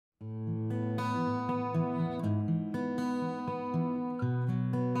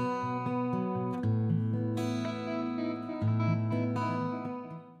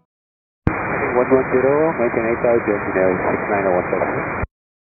maintain 8000, Jin Air 6901 Foxtrot.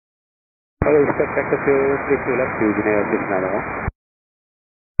 Hello, expect vector to 32 left to Jin Air 6901.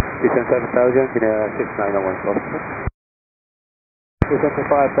 Descent 7000, Jin Air 6901 Foxtrot. Descent to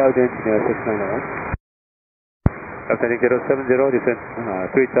 5000, Jin Air 6901. Left 070, descent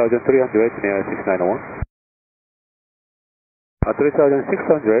 3300, Jin Air 6901.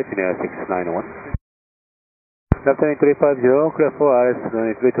 3600, Jin Air 6901. Left 350, clear for RS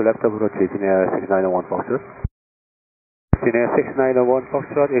 23 to left approach, Jin Air 6901 Foxtrot. Jin Air 6901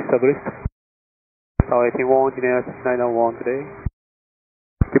 Foxtrot, established. Tower 81, Jin Air 6901 today.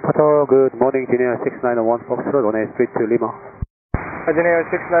 Departure, good morning, Jin Air 6901 Foxtrot, on a street to Lima. Jin Air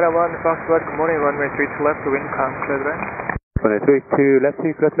 6901 Foxtrot, good morning, runway 3 to left, wind calm, clear lane. Runway 3 to left,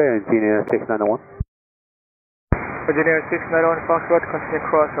 clear lane, Jin Air 6901. Jin Air 691 Foxtrot, continue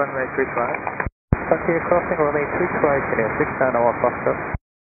cross runway 3 to right. Continue crossing runway 3 to right, Jin Air 691 Foxtrot.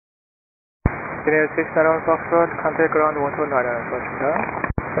 Jin Air 691 Foxtrot, contact ground 129 Foxtrot.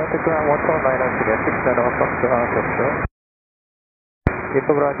 Contact ground 129 Jin Air 691 Foxtrot, Foxtrot.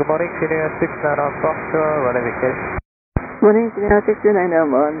 Info ground, good morning, Jin Air 691 Foxtrot, runway weekend. Morning, Jin Air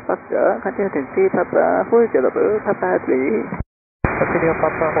 6991 Foxtrot, continue taxi, Papa, hold Zero, Papa 3. Continue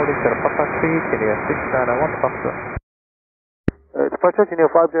Papa, holding Zero, Papa 3, Jin Air 691 Foxtrot. Departure Jin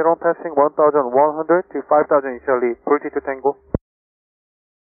Air 50, passing 1100 to 5000 initially, 42 Tango.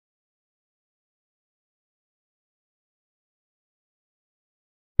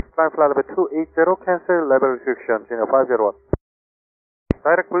 Climb flight level 280, cancel level restriction, Jin Air 501.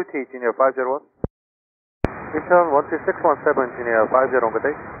 Direct VT, Jin Air 501. Return 13617, Jin Air 50, good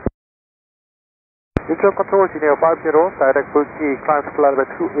day. Return control, Jin Air 50, direct VT, climb flight level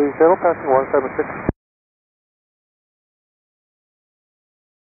 280, passing 176.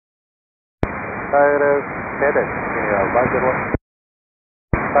 Direct Medet, Jin Air 501.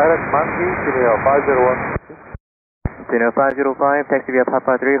 Direct Monkey, Jin Air 501. Jin Air 505, taxi via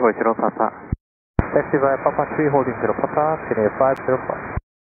Papa 3, hold 0 Papa. Taxi via Papa 3, holding 0 Papa, Jin Air 505.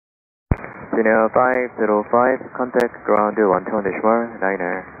 Jin Air 505, contact ground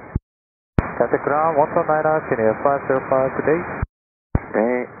 12.9er. Contact ground 129er, Jin Air 505 today.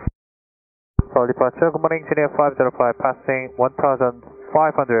 Today. For departure, good morning, Jin Air 505, passing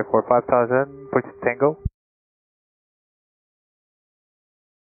 1500 for 5000, British Tango.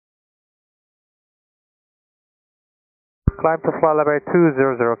 Climb to flight level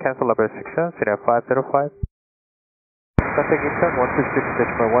 200, cancel level restrictions, Jin Air 505. Contact Eastern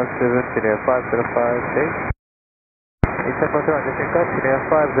 126.17, Jin Air 505, today. Eastern control on the cut, Jin Air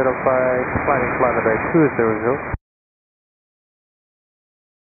 505, climbing flight level 200.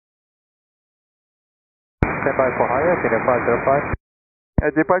 Stand by for higher, Jin Air 505.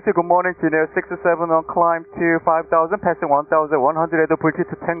 Departure, good morning, Jin Air 671, climb to 5000, passing 1100, British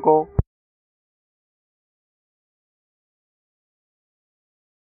to Tango.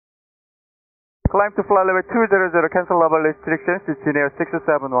 Climb to flight level 200, cancel level restrictions, Jin Air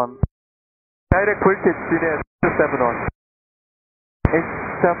 671. Direct British, Jin Air 671.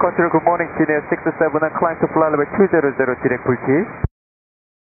 Eastern control, good morning, Jin Air 671, climb to flight level 200, direct British.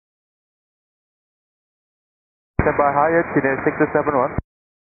 Stand by higher, Jin Air 671.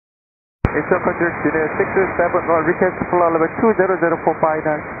 Eastern control, Jin Air 671, request flight level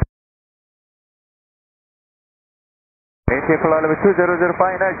 200.49. Maintain flight level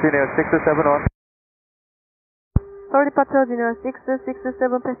 200.59, Jin Air 671. For departure, Jin Air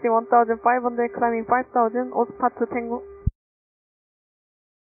 667, passing 1500, climbing 5000, Ospa to Tango.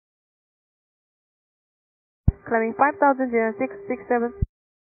 Climbing 5000, Jin Air 667.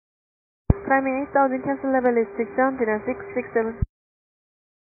 Climbing 8000, cancel level restriction, Jin Air 667.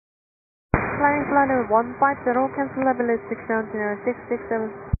 Climbing flight level 150, cancel level restriction, Jin Air 667.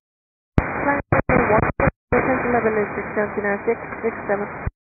 Climbing level 150, cancel level restriction, Jin Air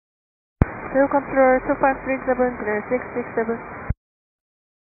 667. Tail control 2537, Jin Air 667.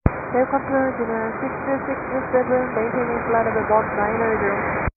 Tail control Jin Air 667, maintaining flight level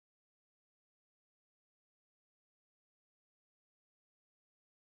 1900.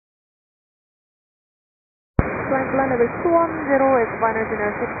 Climb flight level 210 is final, Jin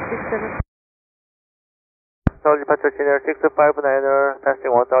Air 667. So departure, Jin Air 659er,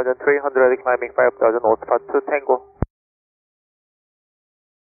 passing 1300, climbing 5000, Ospa to Tango.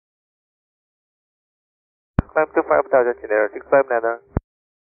 Climb to 5000, Jin Air 659er.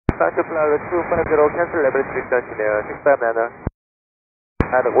 Climb to flight level 250, cancel level restriction, Jin Air 659er.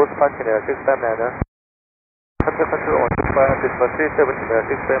 And Ospa, Jin Air 659er. Contact control 125, 37, Jin Air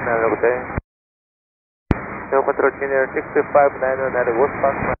 659er, good day. Tail control, Jin Air 659er, and Ospa,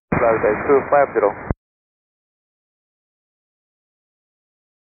 flight level 250.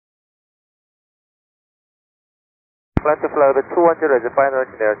 Plan to fly over 210 as a final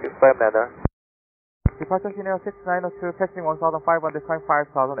Jin Air 659. Departure Jin Air 6902, passing 1,500, climb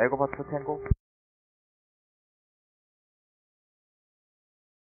 5,000, Echo Patrol Tango.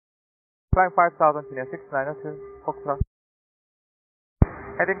 Climb 5,000, Jin Air 6902, Foxtrot.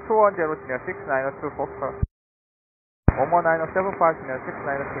 Heading 210, Jin Air 6902, Foxtrot. 119.75, Jin Air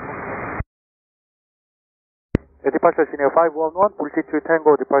 6902, Foxtrot. Departure Jin Air 511, Bulti 2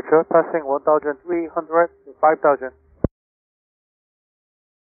 Tango departure, passing 1,300 to 5,000.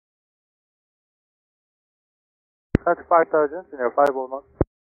 That's 5,000, Jin Air 511.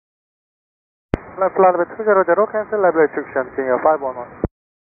 Left line 200, cancel level restriction, Jin Air 511.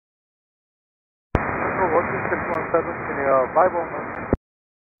 Working 617, Jin Air 511.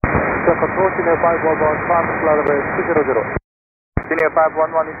 Control Jin Air 511, climb to flight level 200. Jin Air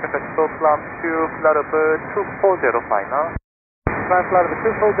 511 is control climb to flight level 240 final. Climb flight level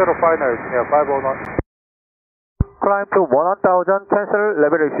 240 final, Jin Air 511. Climb to 1,000, cancel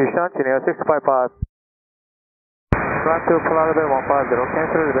level restriction, Jin Air 655. Climb to flight level 150,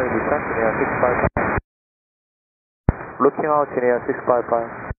 cancel level restriction, Jin Air 655. Looking out, Jin Air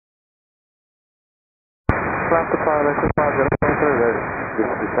 655. Climb to flight level 650, cancel level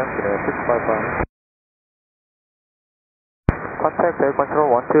restriction, Jin Air 655. Contact air control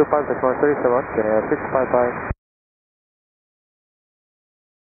 125.37, Jin Air 655.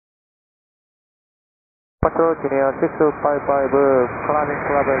 Control Jin Air 655, climbing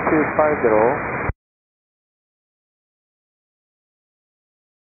to level 250.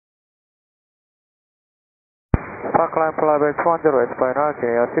 Park climb to level 200 at final,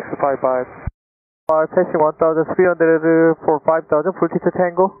 Jin Air 655. Passing 1,300 for 5,000, full to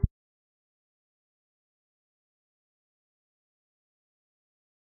Tango.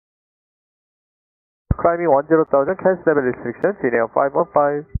 Climbing 10,000, cancel level restriction, Jin Air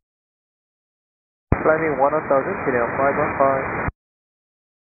 515. Climbing 1,000, Jin Air 515.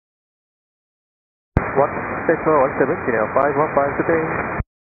 17, Jin Air 515 today.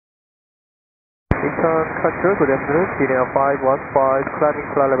 Intern control, good afternoon, Jin Air 515, climbing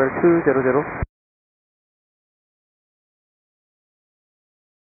flight level 200.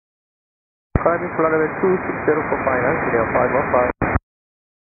 Climbing flight level 260 for final, Jin Air 515.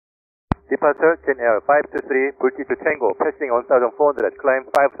 Departure, Jin Air 523, Bulti to Tango, passing 1,400, climb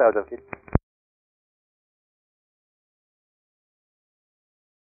 5,000 feet.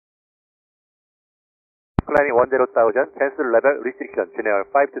 Climbing 10,000, cancel level restriction, Jin Air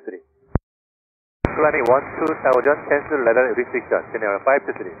 523. Climbing 12,000, cancel level restriction, Jin Air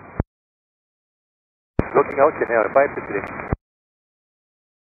 523. Looking out, Jin Air 523.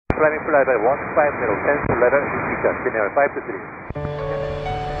 Climbing flight level 150, cancel level restriction, Jin Air 523.